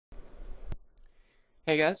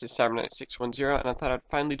Hey guys, it's CyberKnight610, and I thought I'd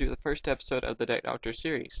finally do the first episode of the Deck Doctor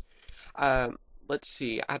series. Um, let's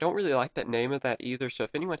see, I don't really like that name of that either, so if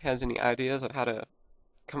anyone has any ideas on how to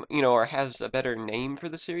or has a better name for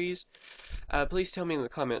the series, please tell me in the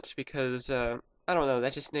comments because, I don't know,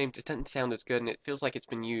 that just name just doesn't sound as good, and it feels like it's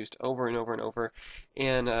been used over and over and over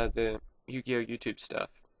in the Yu-Gi-Oh! YouTube stuff.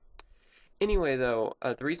 Anyway, though,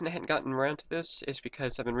 the reason I hadn't gotten around to this is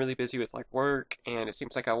because I've been really busy with like work, and it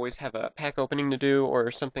seems like I always have a pack opening to do or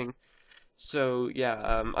something. So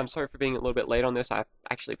yeah, I'm sorry for being a little bit late on this. I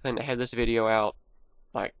actually planned to have this video out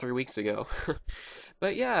like 3 weeks ago.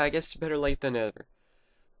 But yeah, I guess better late than never.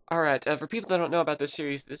 Alright, for people that don't know about this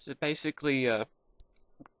series, this is basically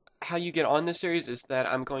how you get on this series is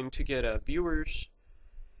that I'm going to get viewers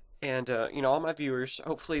and all my viewers,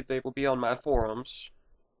 hopefully they will be on my forums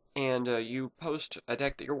and you post a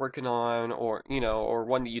deck that you're working on or or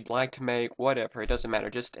one that you'd like to make, whatever, it doesn't matter,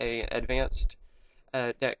 just a advanced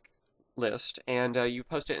deck list, and you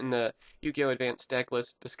post it in the Yu-Gi-Oh! Advanced Deck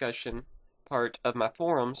List discussion part of my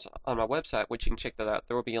forums on my website, which you can check that out.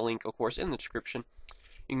 There will be a link, of course, in the description.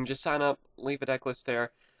 You can just sign up, leave a deck list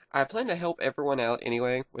there. I plan to help everyone out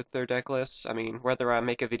anyway with their deck lists. I mean, whether I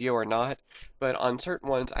make a video or not, but on certain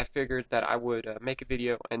ones, I figured that I would make a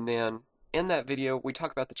video, and then in that video, we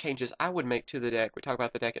talk about the changes I would make to the deck. We talk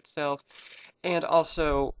about the deck itself, and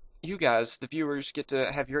also you guys, the viewers, get to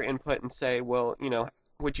have your input and say, well,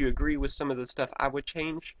 would you agree with some of the stuff I would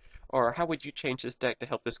change? Or how would you change this deck to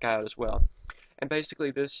help this guy out as well? And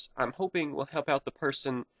basically this, I'm hoping, will help out the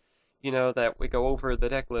person, that we go over the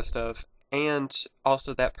deck list of, and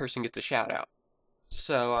also that person gets a shout out.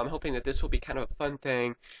 So I'm hoping that this will be kind of a fun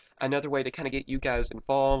thing, another way to kind of get you guys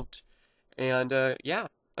involved, and yeah,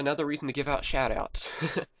 another reason to give out shout outs.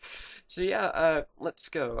 So yeah, let's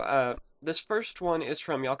go. This first one is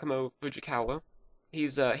from YakomoFujikawa. He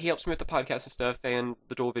helps me with the podcast and stuff and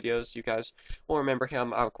the duel videos. You guys will remember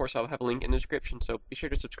him. Of course, I'll have a link in the description, so be sure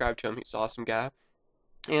to subscribe to him. He's an awesome guy.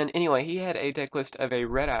 And anyway, he had a deck list of a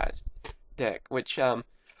Red Eyes deck, which I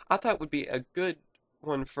thought would be a good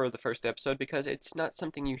one for the first episode because it's not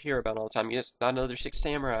something you hear about all the time. It's not another Six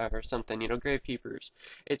Samurai or something, Gravekeepers.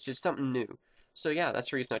 It's just something new. So yeah,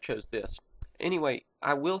 that's the reason I chose this. Anyway,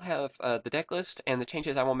 I will have the deck list and the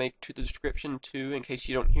changes I will make to the description too, in case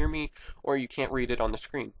you don't hear me or you can't read it on the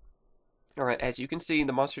screen. Alright, as you can see,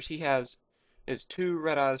 the monsters he has is 2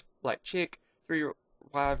 Red Eyes Black Chick, 3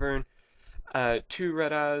 Wyvern, 2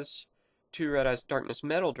 Red Eyes, 2 Red Eyes Darkness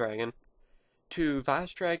Metal Dragon, 2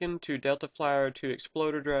 Vice Dragon, 2 Delta Flyer, 2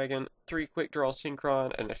 Exploder Dragon, 3 Quickdraw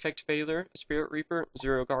Synchron, an Effect Veiler, a Spirit Reaper,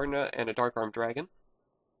 Zero Gardna, and a Dark Arm Dragon.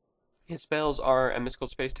 His spells are a Mystical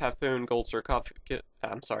Space Typhoon, Gold Sarcophagus,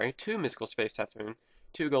 I'm sorry, 2 Mystical Space Typhoon,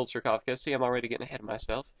 2 Gold Sarcophagus, see I'm already getting ahead of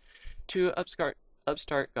myself, 2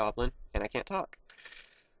 Upstart Goblin, and I can't talk.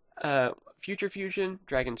 Future Fusion,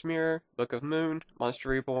 Dragon's Mirror, Book of Moon, Monster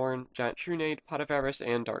Reborn, Giant Trunade, Pot of Avarice,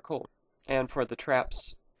 and Dark Hole. And for the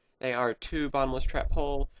traps, they are 2 Bottomless Trap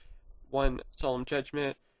Hole, 1 Solemn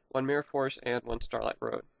Judgment, 1 Mirror Force, and 1 Starlight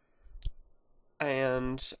Road.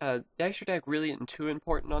 And the extra deck really isn't too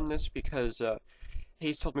important on this because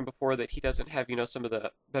he's told me before that he doesn't have, some of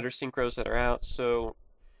the better synchros that are out. So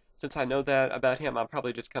since I know that about him, I'm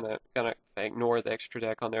probably just kind of gonna ignore the extra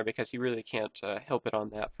deck on there because he really can't help it on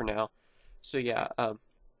that for now. So yeah.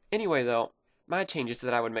 Anyway, though, my changes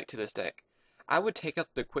that I would make to this deck, I would take out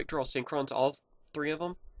the Quick Draw Synchrons, all 3 of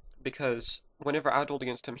them, because whenever I dueled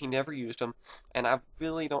against him, he never used them, and I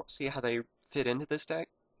really don't see how they fit into this deck.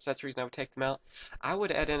 So that's the reason I would take them out. I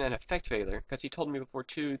would add in an Effect Veiler, because he told me before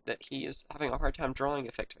too that he is having a hard time drawing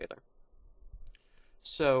Effect Veiler.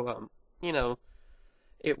 So,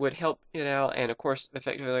 it would help it out, and of course,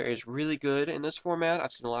 Effect Veiler is really good in this format.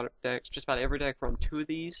 I've seen a lot of decks, just about every deck run 2 of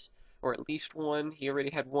these, or at least 1. He already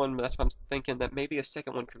had 1, but that's why I'm thinking that maybe a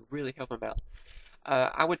second one could really help him out.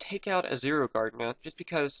 I would take out a Zero Gardna, just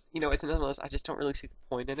because, it's another list. I just don't really see the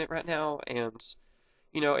point in it right now, and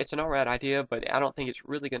it's an alright idea, but I don't think it's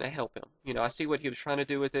really going to help him. I see what he was trying to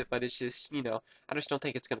do with it, but it's just, I just don't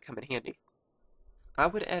think it's going to come in handy. I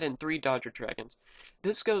would add in 3 Dodger Dragons.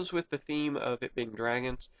 This goes with the theme of it being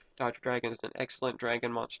dragons. Dodger Dragon is an excellent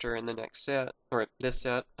dragon monster in the next set, or this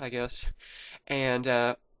set, I guess. And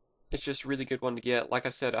it's just a really good one to get. Like I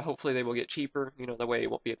said, hopefully they will get cheaper. That way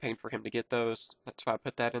it won't be a pain for him to get those. That's why I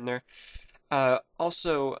put that in there.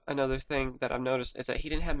 Also, another thing that I've noticed is that he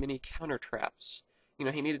didn't have many counter traps.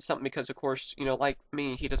 He needed something because, of course, like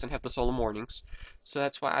me, he doesn't have the Solemn Warnings. So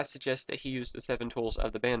that's why I suggest that he use the 7 tools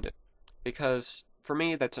of the Bandit. Because, for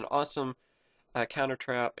me, that's an awesome counter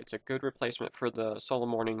trap. It's a good replacement for the solo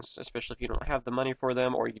mornings, especially if you don't have the money for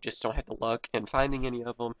them or you just don't have the luck in finding any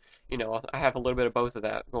of them. You know, I have a little bit of both of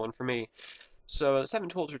that going for me. So seven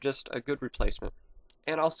tools are just a good replacement.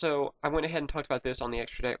 And also, I went ahead and talked about this on the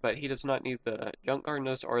extra deck, but he does not need the Junk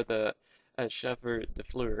Gardnas or the Chevalier de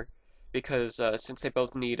Fluer because since they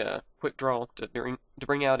both need a quick draw to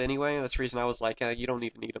bring out anyway, that's the reason I was like, you don't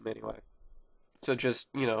even need them anyway. So just,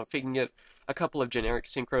 you know, if he can get a couple of generic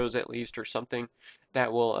synchros at least or something,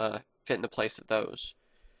 that will fit in the place of those.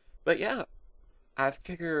 But yeah, I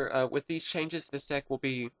figure with these changes, this deck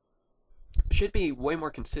should be way more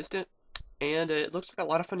consistent, and it looks like a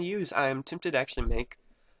lot of fun to use. I'm tempted to actually make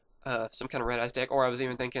some kind of red eyes deck, or I was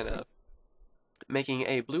even thinking of making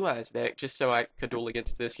a blue eyes deck just so I could duel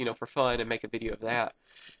against this, you know, for fun and make a video of that.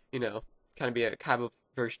 You know, kind of be a Kaiba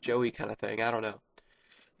versus Joey kind of thing. I don't know.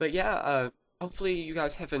 But yeah, hopefully you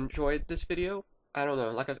guys have enjoyed this video. I don't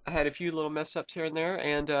know, like I had a few little mess ups here and there,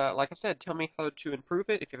 and like I said, tell me how to improve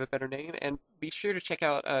it if you have a better name, and be sure to check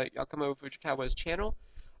out YakomoFujikawa's channel.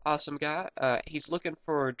 Awesome guy. He's looking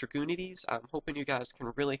for Dragoonides. I'm hoping you guys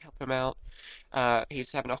can really help him out.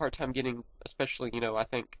 He's having a hard time getting, especially, you know, I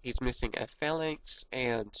think he's missing a Phalanx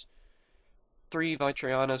and three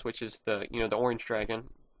Vitrianas, which is the orange dragon.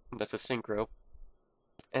 That's a synchro.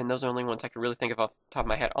 And those are the only ones I can really think of off the top of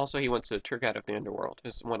my head. Also, he wants a Tour Guide of the Underworld,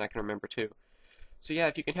 is one I can remember too. So yeah,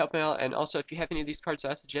 if you can help him out, and also if you have any of these cards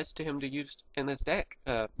I suggest to him to use in this deck,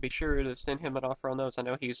 be sure to send him an offer on those. I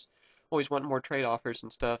know he's always wanting more trade offers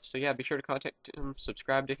and stuff. So yeah, be sure to contact him,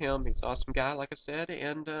 subscribe to him. He's an awesome guy, like I said,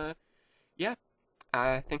 and yeah,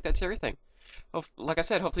 I think that's everything. Like I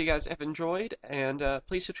said, hopefully you guys have enjoyed, and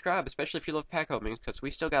please subscribe, especially if you love pack openings, because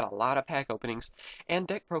we still got a lot of pack openings and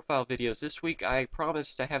deck profile videos. This week, I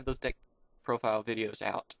promise to have those deck profile videos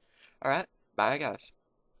out. Alright, bye guys.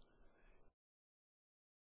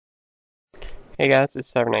 Hey guys,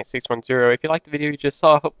 it's CyberKnight 610. If you liked the video you just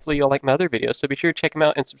saw, hopefully you'll like my other videos, so be sure to check them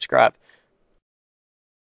out and subscribe.